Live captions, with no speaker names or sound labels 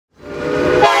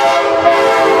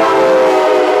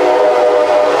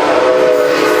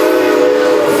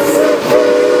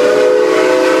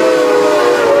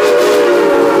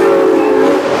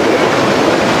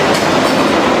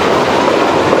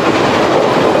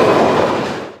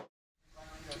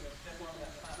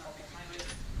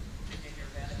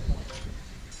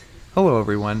Hello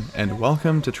everyone, and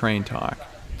welcome to Train Talk.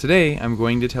 Today I'm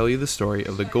going to tell you the story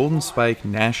of the Golden Spike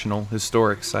National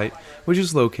Historic Site, which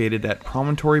is located at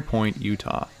Promontory Point,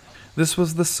 Utah. This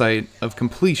was the site of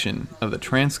completion of the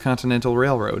Transcontinental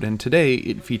Railroad, and today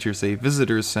it features a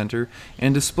visitors center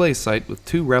and display site with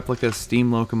 2 replica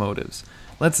steam locomotives.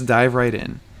 Let's dive right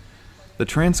in. The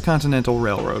Transcontinental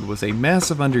Railroad was a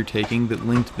massive undertaking that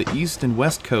linked the east and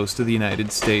west coast of the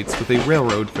United States with a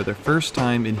railroad for the first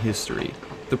time in history.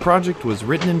 The project was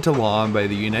written into law by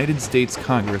the United States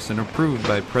Congress and approved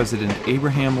by President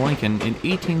Abraham Lincoln in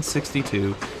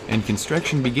 1862, and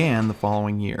construction began the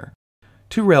following year.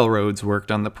 2 railroads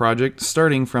worked on the project,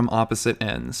 starting from opposite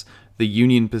ends: the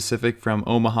Union Pacific from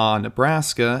Omaha,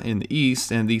 Nebraska in the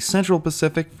east, and the Central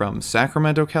Pacific from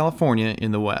Sacramento, California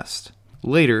in the west.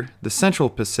 Later, the Central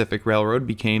Pacific Railroad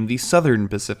became the Southern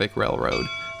Pacific Railroad.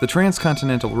 The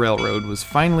Transcontinental Railroad was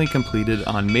finally completed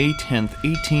on May 10,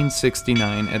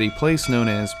 1869 at a place known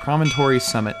as Promontory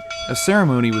Summit. A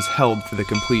ceremony was held for the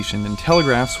completion, and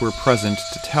telegraphs were present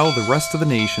to tell the rest of the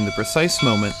nation the precise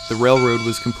moment the railroad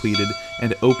was completed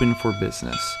and open for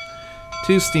business.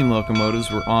 2 steam locomotives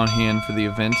were on hand for the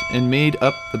event and made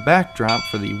up the backdrop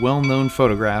for the well-known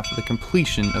photograph of the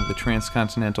completion of the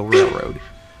Transcontinental Railroad.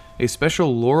 A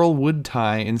special laurel wood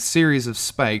tie and series of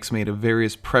spikes made of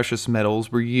various precious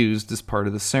metals were used as part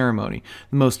of the ceremony,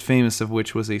 the most famous of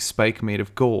which was a spike made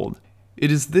of gold.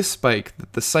 It is this spike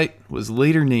that the site was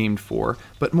later named for,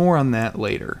 but more on that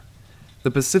later. The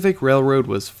Pacific Railroad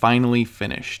was finally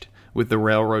finished. With the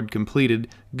railroad completed,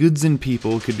 goods and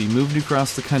people could be moved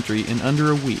across the country in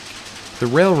under a week. The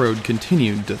railroad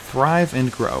continued to thrive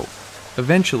and grow.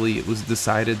 Eventually, it was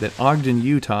decided that Ogden,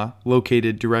 Utah,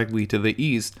 located directly to the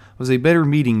east, was a better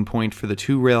meeting point for the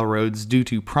 2 railroads due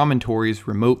to Promontory's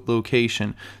remote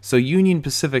location, so Union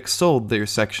Pacific sold their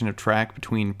section of track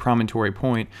between Promontory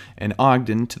Point and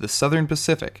Ogden to the Southern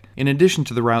Pacific. In addition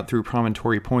to the route through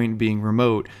Promontory Point being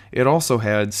remote, it also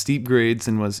had steep grades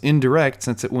and was indirect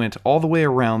since it went all the way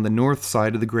around the north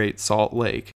side of the Great Salt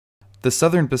Lake. The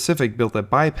Southern Pacific built a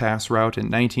bypass route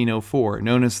in 1904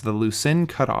 known as the Lucin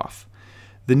Cutoff.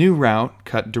 The new route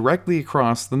cut directly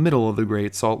across the middle of the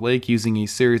Great Salt Lake using a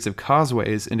series of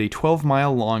causeways and a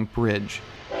 12-mile-long bridge.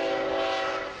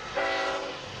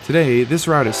 Today, this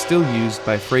route is still used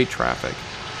by freight traffic.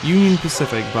 Union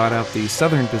Pacific bought out the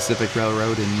Southern Pacific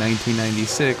Railroad in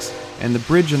 1996, and the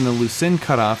bridge in the Lucin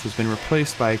Cutoff has been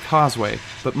replaced by a causeway,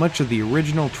 but much of the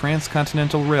original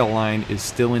Transcontinental Rail line is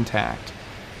still intact.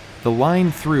 The line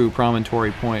through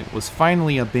Promontory Point was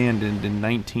finally abandoned in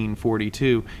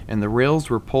 1942, and the rails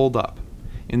were pulled up.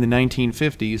 In the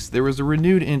 1950s, there was a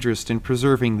renewed interest in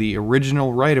preserving the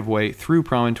original right-of-way through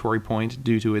Promontory Point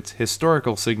due to its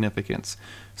historical significance.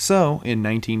 So, in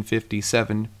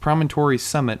 1957, Promontory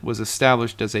Summit was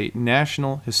established as a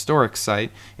National Historic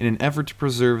Site in an effort to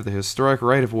preserve the historic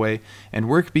right-of-way, and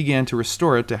work began to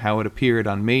restore it to how it appeared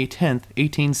on May 10,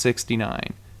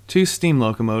 1869. 2 steam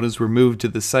locomotives were moved to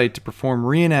the site to perform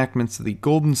reenactments of the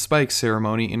Golden Spike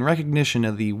ceremony in recognition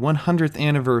of the 100th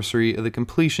anniversary of the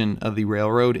completion of the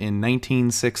railroad in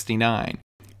 1969.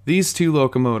 These 2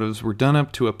 locomotives were done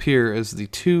up to appear as the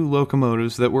 2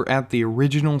 locomotives that were at the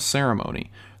original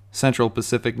ceremony: Central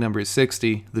Pacific No.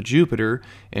 60, the Jupiter,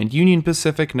 and Union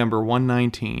Pacific No.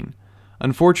 119.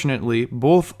 Unfortunately,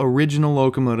 both original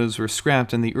locomotives were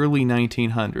scrapped in the early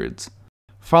 1900s.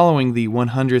 Following the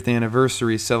 100th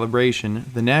anniversary celebration,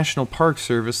 the National Park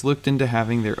Service looked into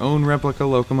having their own replica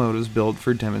locomotives built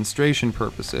for demonstration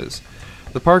purposes.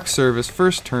 The Park Service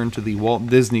first turned to the Walt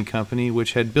Disney Company,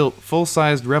 which had built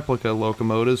full-sized replica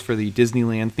locomotives for the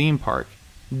Disneyland theme park.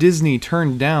 Disney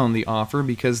turned down the offer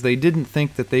because they didn't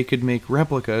think that they could make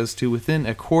replicas to within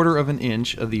a quarter of an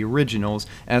inch of the originals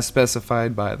as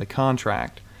specified by the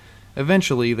contract.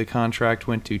 Eventually, the contract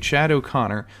went to Chad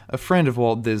O'Connor, a friend of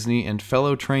Walt Disney and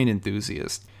fellow train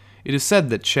enthusiast. It is said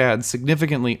that Chad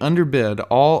significantly underbid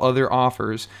all other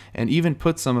offers and even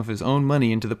put some of his own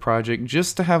money into the project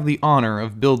just to have the honor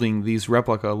of building these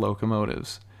replica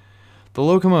locomotives. The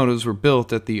locomotives were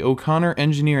built at the O'Connor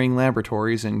Engineering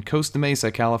Laboratories in Costa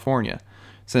Mesa, California.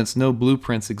 Since no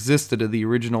blueprints existed of the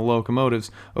original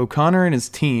locomotives, O'Connor and his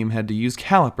team had to use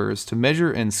calipers to measure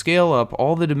and scale up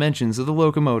all the dimensions of the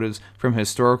locomotives from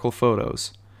historical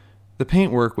photos. The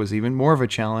paintwork was even more of a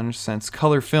challenge since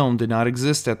color film did not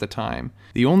exist at the time.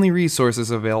 The only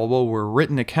resources available were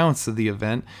written accounts of the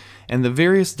event and the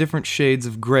various different shades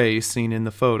of gray seen in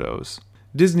the photos.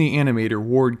 Disney animator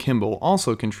Ward Kimball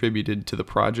also contributed to the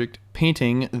project,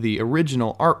 painting the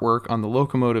original artwork on the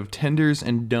locomotive tenders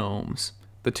and domes.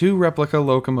 The 2 replica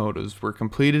locomotives were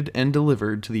completed and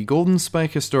delivered to the Golden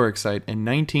Spike Historic Site in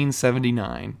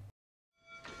 1979.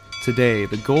 Today,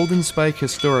 the Golden Spike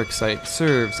Historic Site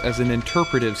serves as an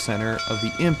interpretive center of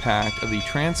the impact of the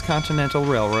Transcontinental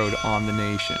Railroad on the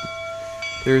nation.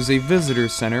 There is a visitor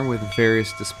center with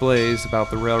various displays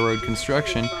about the railroad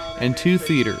construction and 2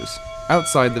 theaters.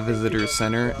 Outside the visitor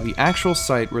center, the actual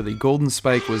site where the Golden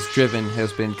Spike was driven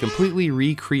has been completely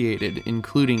recreated,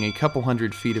 including a couple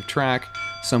hundred feet of track,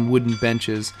 some wooden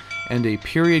benches, and a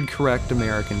period-correct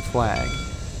American flag.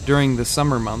 During the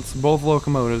summer months, both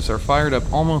locomotives are fired up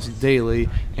almost daily,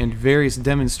 and various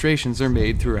demonstrations are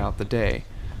made throughout the day.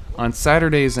 On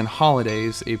Saturdays and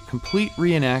holidays, a complete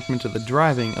reenactment of the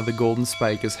driving of the Golden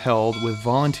Spike is held with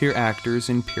volunteer actors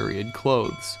in period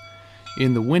clothes.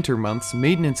 In the winter months,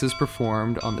 maintenance is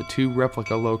performed on the 2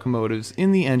 replica locomotives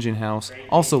in the engine house,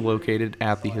 also located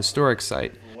at the historic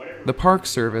site. The Park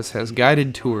Service has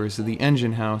guided tours of the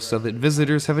engine house so that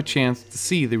visitors have a chance to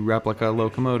see the replica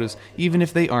locomotives even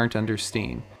if they aren't under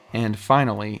steam. And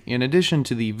finally, in addition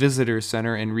to the visitor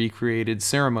center and recreated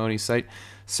ceremony site,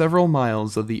 several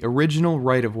miles of the original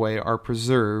right-of-way are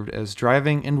preserved as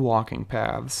driving and walking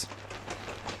paths.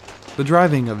 The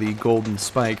driving of the Golden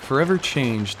Spike forever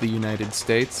changed the United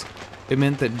States. It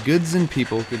meant that goods and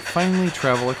people could finally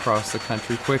travel across the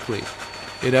country quickly.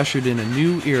 It ushered in a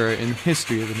new era in the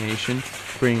history of the nation,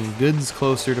 bringing goods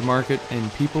closer to market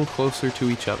and people closer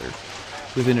to each other.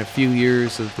 Within a few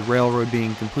years of the railroad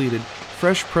being completed,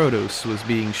 fresh produce was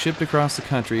being shipped across the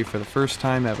country for the first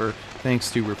time ever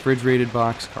thanks to refrigerated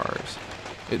boxcars.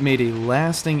 It made a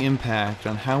lasting impact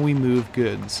on how we move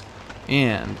goods,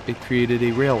 and it created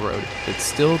a railroad that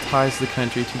still ties the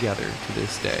country together to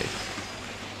this day.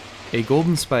 A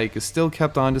Golden Spike is still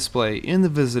kept on display in the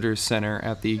Visitors Center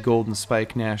at the Golden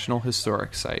Spike National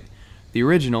Historic Site. The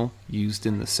original, used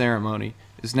in the ceremony,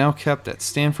 is now kept at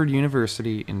Stanford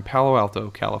University in Palo Alto,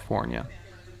 California.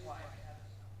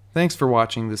 Thanks for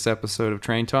watching this episode of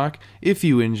Train Talk. If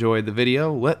you enjoyed the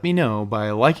video, let me know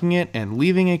by liking it and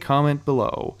leaving a comment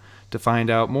below. To find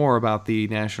out more about the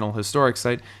National Historic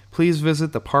Site, please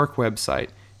visit the park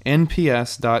website,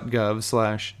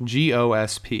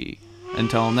 nps.gov/GOSP.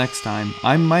 Until next time,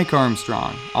 I'm Mike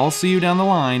Armstrong. I'll see you down the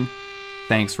line.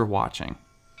 Thanks for watching.